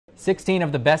16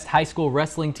 of the best high school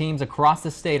wrestling teams across the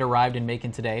state arrived in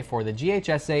Macon today for the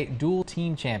GHSA Dual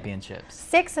Team Championships.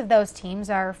 6 of those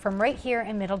teams are from right here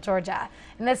in Middle Georgia.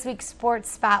 In this week's Sports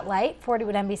Spotlight,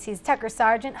 41 NBC's Tucker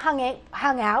Sargent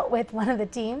hung out with one of the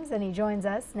teams, and he joins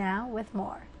us now with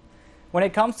more. When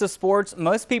it comes to sports,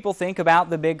 most people think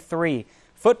about the big three: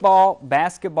 football,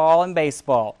 basketball, and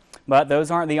baseball. But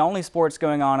those aren't the only sports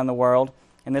going on in the world.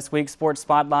 In this week's Sports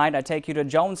Spotlight, I take you to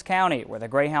Jones County, where the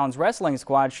Greyhounds wrestling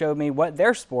squad showed me what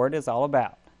their sport is all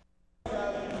about.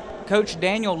 Coach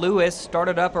Daniel Lewis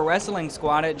started up a wrestling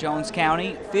squad at Jones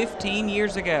County 15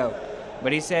 years ago.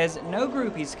 But he says no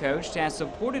group he's coached has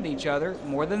supported each other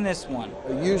more than this one.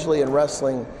 Usually in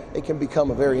wrestling, it can become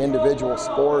a very individual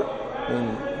sport. I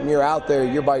mean, when you're out there,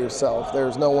 you're by yourself.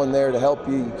 There's no one there to help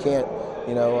you. You can't,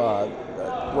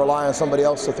 rely on somebody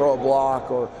else to throw a block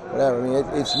or whatever. I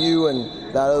mean, it's you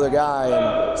and that other guy,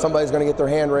 and somebody's going to get their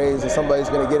hand raised and somebody's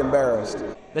going to get embarrassed.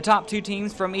 The top 2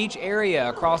 teams from each area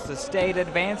across the state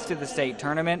advanced to the state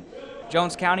tournament.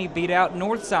 Jones County beat out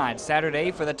Northside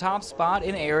Saturday for the top spot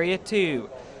in Area 2.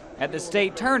 At the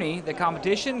state tourney, the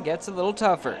competition gets a little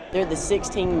tougher. They're the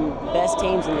 16 best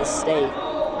teams in the state.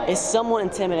 It's somewhat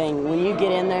intimidating. When you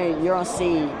get in there, you're going to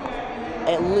see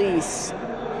at least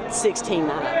 16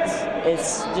 nights.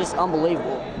 It's just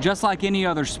unbelievable. Just like any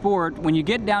other sport, when you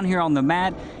get down here on the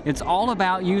mat, it's all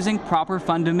about using proper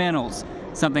fundamentals,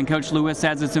 something Coach Lewis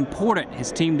says it's important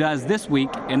his team does this week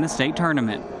in the state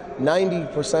tournament.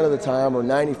 90% of the time or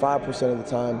 95% of the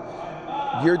time,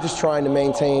 you're just trying to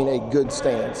maintain a good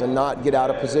stance and not get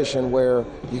out of position where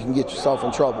you can get yourself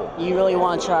in trouble. You really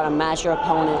want to try to match your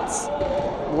opponent's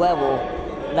level.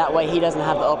 That way he doesn't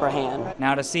have the upper hand.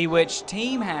 Now, to see which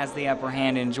team has the upper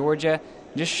hand in Georgia,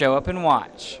 just show up and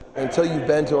watch. Until you've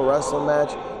been to a wrestling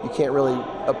match, you can't really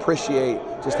appreciate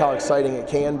just how exciting it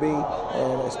can be,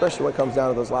 and especially when it comes down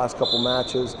to those last couple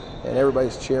matches and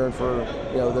everybody's cheering for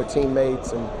their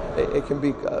teammates, and it can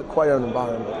be quite an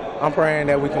environment. I'm praying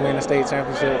that we can win the state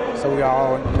championship so we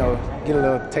all get a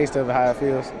little taste of how it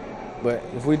feels. But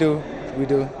if we do, we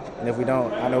do. And if we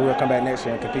don't, I know we'll come back next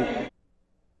year and compete.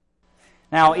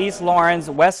 Now, East Lawrence,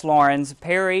 West Lawrence,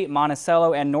 Perry,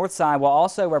 Monticello, and Northside will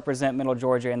also represent Middle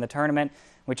Georgia in the tournament,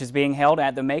 which is being held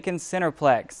at the Macon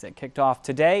Centerplex. It kicked off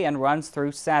today and runs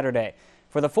through Saturday.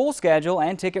 For the full schedule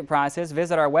and ticket prices,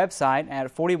 visit our website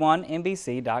at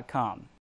 41NBC.com.